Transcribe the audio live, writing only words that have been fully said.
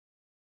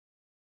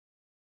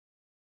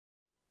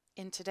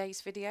In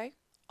today's video,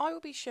 I will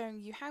be showing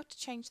you how to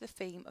change the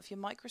theme of your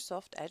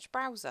Microsoft Edge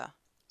browser.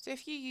 So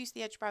if you use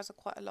the Edge browser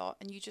quite a lot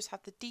and you just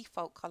have the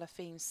default colour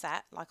theme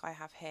set like I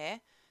have here,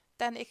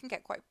 then it can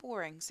get quite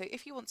boring. So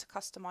if you want to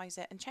customise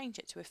it and change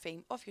it to a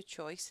theme of your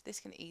choice,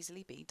 this can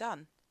easily be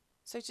done.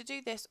 So to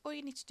do this, all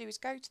you need to do is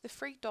go to the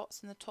three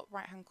dots in the top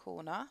right hand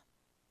corner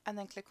and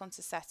then click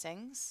onto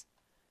Settings.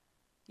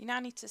 You now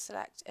need to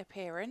select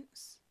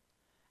Appearance,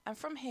 and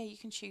from here you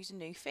can choose a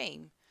new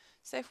theme.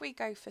 So if we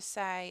go for,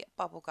 say,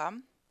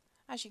 Bubblegum,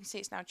 as you can see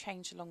it's now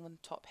changed along the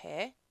top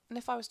here, and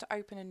if I was to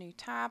open a new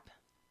tab,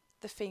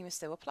 the theme is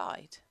still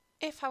applied.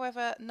 If,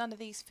 however, none of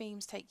these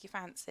themes take your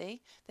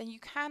fancy, then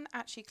you can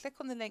actually click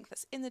on the link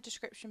that's in the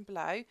description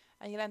below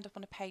and you'll end up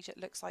on a page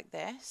that looks like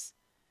this.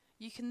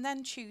 You can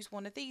then choose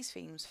one of these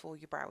themes for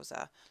your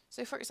browser.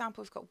 So for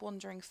example, we've got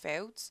Wandering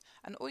Fields,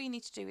 and all you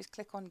need to do is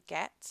click on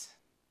Get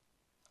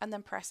and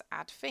then press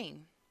Add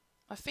Theme.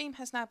 My theme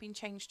has now been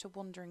changed to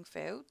Wandering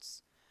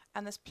Fields,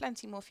 and there's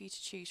plenty more for you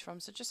to choose from,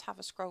 so just have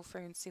a scroll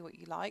through and see what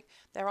you like.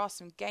 There are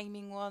some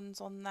gaming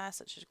ones on there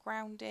such as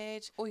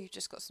Grounded, or you've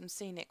just got some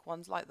scenic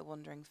ones like the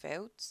Wandering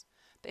Fields.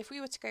 But if we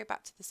were to go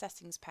back to the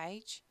settings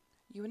page,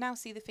 you will now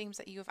see the themes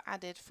that you have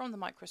added from the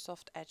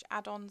Microsoft Edge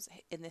add-ons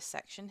in this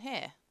section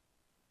here.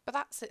 But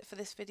that's it for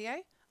this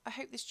video. I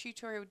hope this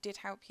tutorial did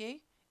help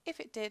you.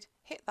 If it did,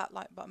 hit that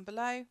like button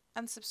below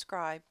and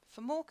subscribe for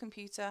more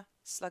computer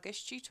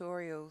sluggish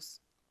tutorials.